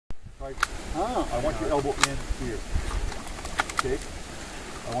Right. Oh. I want your elbow in here. Okay?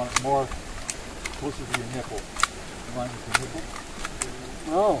 I want it more closer to your nipple. In line with your nipple.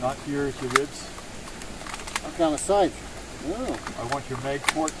 Oh. Not here at your ribs. Okay, on the side. Oh. I want your mag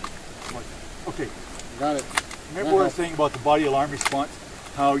port. Okay. Got it. Remember what I was saying about the body alarm response?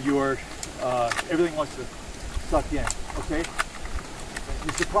 How your everything wants to suck in. Okay?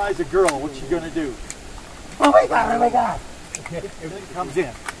 You surprise a girl, what's she gonna do? Oh my god, oh my god! Okay, everything comes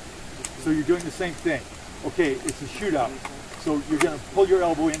in. So you're doing the same thing. Okay, it's a shootout. So you're gonna pull your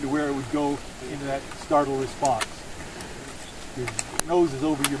elbow into where it would go into that startle response. Your nose is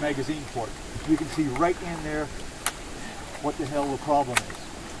over your magazine port. You can see right in there what the hell the problem is.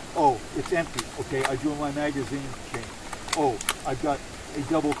 Oh, it's empty. Okay, I do my magazine change. Oh, I've got a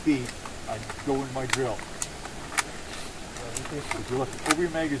double feed. I go in my drill. You're looking over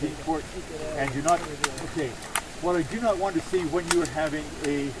your magazine port, and you're not, okay, what I do not want to see when you're having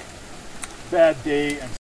a bad day and